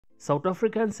South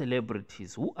African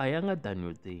celebrities who are younger than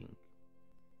you think.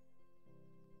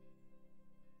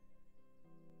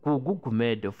 Gugu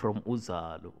Gumede from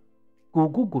Uzalo.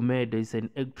 Gugu Gumede is an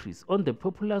actress on the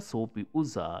popular soapie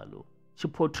Uzalo. She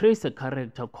portrays a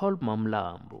character called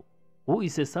Mamlambo, who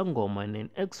is a sangoma and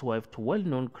an ex-wife to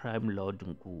well-known crime lord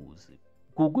Nkuzi.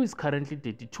 Gugu is currently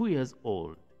 32 years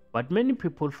old, but many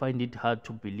people find it hard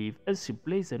to believe as she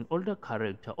plays an older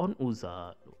character on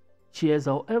Uzalo. She has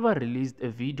however released a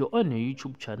video on her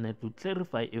YouTube channel to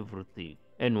clarify everything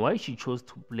and why she chose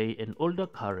to play an older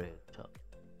character.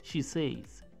 She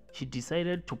says she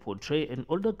decided to portray an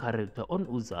older character on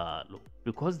Uzalo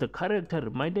because the character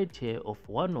reminded her of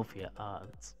one of her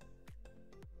aunts.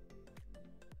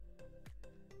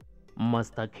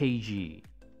 Master KG.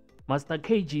 Master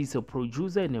KG is a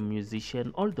producer and a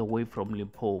musician all the way from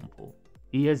Limpopo.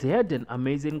 He has had an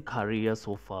amazing career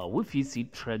so far, with his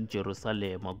hit track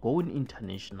Jerusalem going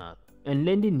international and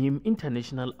landing him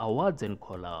international awards and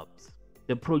collabs.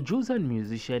 The producer and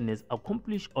musician has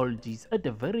accomplished all this at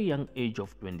a very young age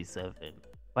of 27,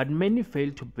 but many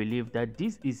fail to believe that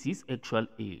this is his actual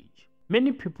age.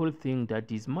 Many people think that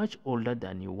he is much older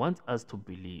than he wants us to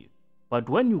believe, but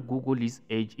when you Google his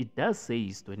age, it does say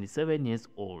he's 27 years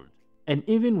old, and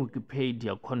even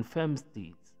Wikipedia confirms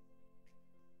this.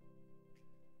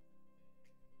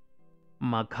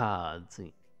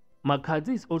 Makhadzi.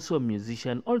 Makhadzi is also a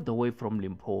musician all the way from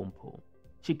Limpopo.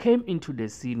 She came into the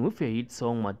scene with a hit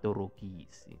song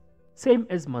Matorokisi. Same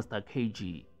as Master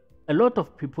KG, a lot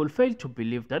of people fail to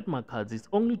believe that Makhadzi is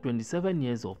only 27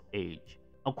 years of age.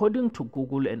 According to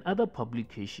Google and other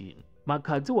publications,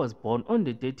 Makhadzi was born on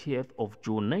the 30th of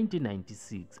June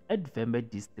 1996 at Vembe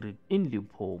district in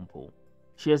Limpopo.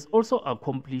 She has also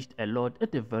accomplished a lot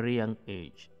at a very young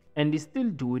age and is still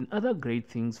doing other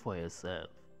great things for herself.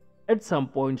 At some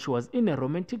point, she was in a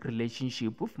romantic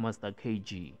relationship with Master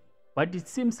KG, but it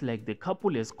seems like the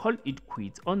couple has called it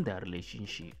quits on their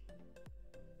relationship.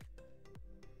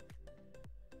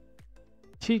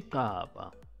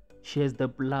 Chikaba. She has the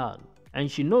plug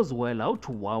and she knows well how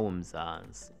to wow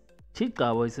Mzansi.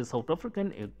 Chikaba is a South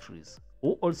African actress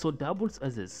who also doubles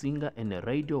as a singer and a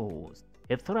radio host.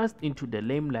 Her thrust into the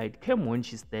limelight came when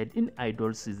she starred in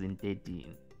Idol season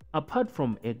 13. Apart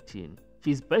from acting,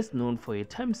 she is best known for a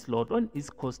time slot on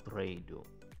East Coast Radio.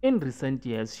 In recent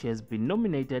years, she has been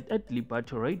nominated at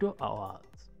Liberty Radio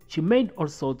Awards. She made all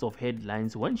sorts of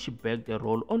headlines when she bagged a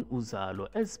role on Uzalo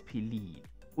as Mihlali.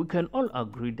 We can all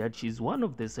agree that she is one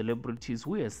of the celebrities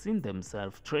who have seen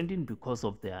themselves trending because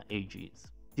of their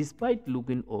ages. Despite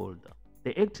looking older,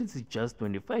 the actress is just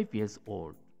 25 years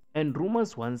old, and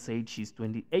rumors once said she's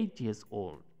 28 years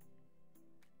old.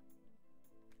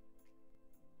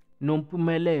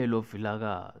 Nompumelelo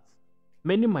Vilakazi.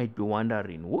 Many might be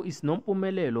wondering, who is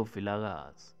Nompumelelo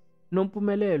Vilakazi?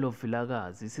 Nompumelelo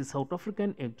Vilakazi is a South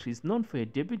African actress known for a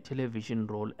debut television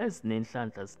role as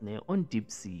Nenhlanhla Snare on Deep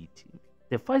City.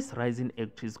 The fast rising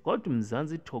actress got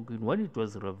Mzansi talking when it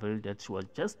was revealed that she was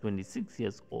just 26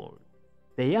 years old.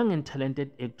 The young and talented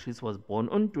actress was born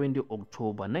on 20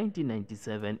 October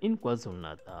 1997 in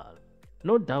KwaZulu-Natal.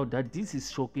 No doubt that this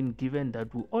is shocking given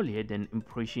that we all had an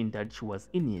impression that she was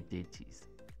in her 30s.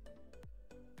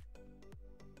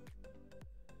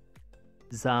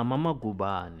 Zamama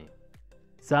Gubane.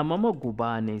 Zamama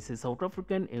Gubane is a South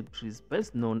African actress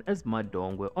best known as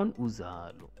Madongwe on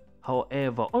Uzalo.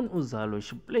 However, on Uzalo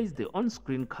she plays the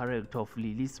on-screen character of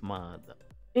Lily's mother.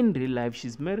 In real life,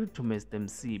 she's married to Mr.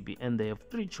 Msibi and they have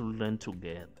 3 children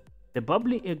together. The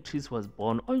bubbly actress was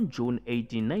born on June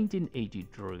 18,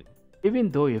 1983.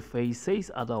 Even though her face says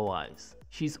otherwise,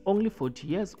 she is only 40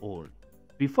 years old.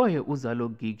 Before her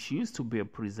Uzalo gig, she used to be a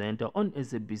presenter on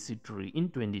SABC3 in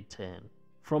 2010.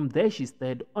 From there, she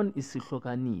starred on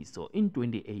Isihlokaniso in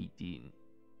 2018.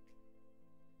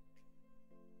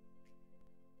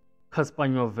 Casper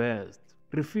Nyovest.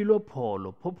 Refilo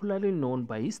Polo, popularly known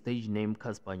by his stage name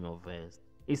Casper Nyovest,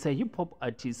 is a hip-hop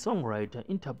artist, songwriter,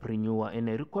 entrepreneur and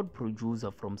a record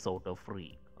producer from South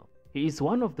Africa. He is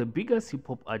one of the biggest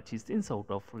hip-hop artists in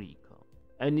South Africa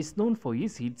and is known for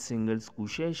his hit singles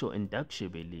Kushesho and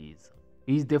Dakshebeleza.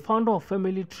 He is the founder of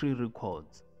Family Tree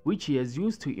Records, which he has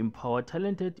used to empower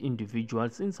talented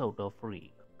individuals in South Africa.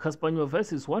 Casper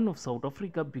Nyovest is one of South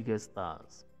Africa's biggest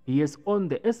stars. He has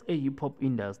owned the SA hip-hop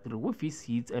industry with his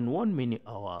hits and won many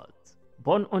awards.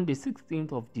 Born on the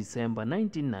 16th of December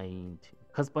 1990,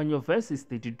 Casper Nyovest is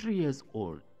 33 years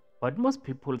old, but most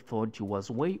people thought he was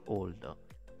way older.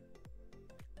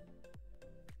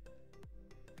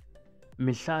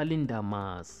 Mihlali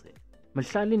Ndamase.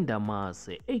 Mihlali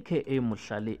Ndamase, aka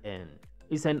Mihlali N,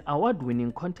 is an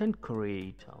award-winning content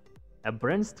creator. a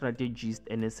brand strategist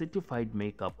and a certified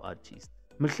makeup artist.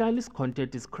 Mihlali's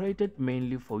content is created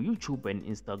mainly for YouTube and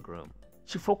Instagram.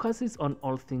 She focuses on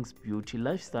all things beauty,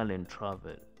 lifestyle and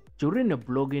travel. During a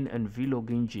blogging and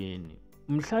vlogging journey,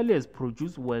 Mihlali has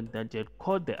produced work that had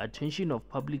caught the attention of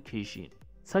publications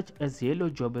such as Yellow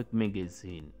Joburg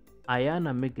magazine,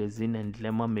 Ayana magazine and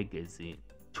Glamour magazine.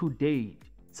 To date,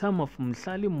 some of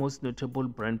Mihlali's most notable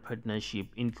brand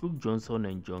partnerships include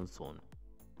Johnson & Johnson.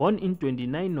 Born in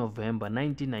 29 November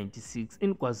 1996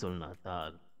 in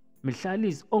KwaZulu-Natal, Mihlali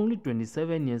is only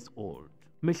 27 years old.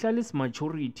 Mihlali's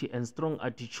maturity and strong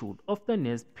attitude often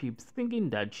has peeps thinking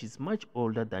that she's much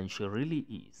older than she really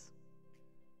is.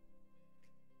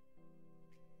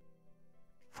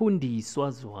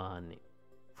 Fundiswa Zwane.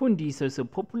 Fundiswa is a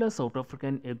popular South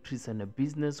African actress and a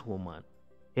businesswoman.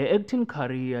 Her acting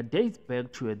career dates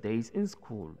back to her days in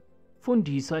school.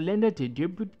 Fundiswa landed a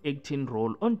debut acting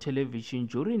role on television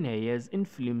during her years in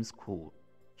film school.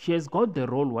 She has got the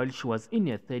role while she was in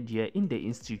her third year in the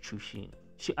institution.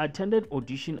 She attended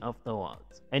audition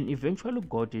afterwards and eventually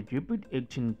got a debut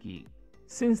acting gig.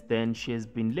 Since then, she has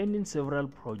been landing several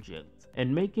projects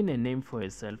and making a name for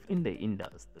herself in the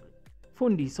industry.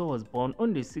 Fundiswa was born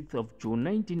on the 6th of June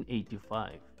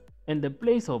 1985, and the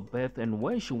place of birth and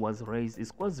where she was raised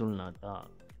is KwaZulu-Natal.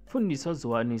 Fundiswa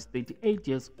Zwane is 38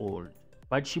 years old,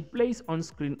 but she plays on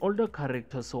screen older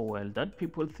characters so well that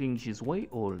people think she's way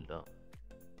older.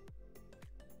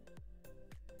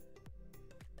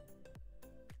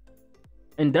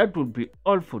 And that would be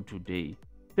all for today.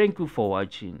 Thank you for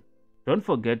watching. Don't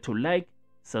forget to like,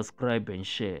 subscribe and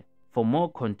share for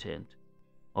more content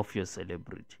of your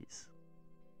celebrities.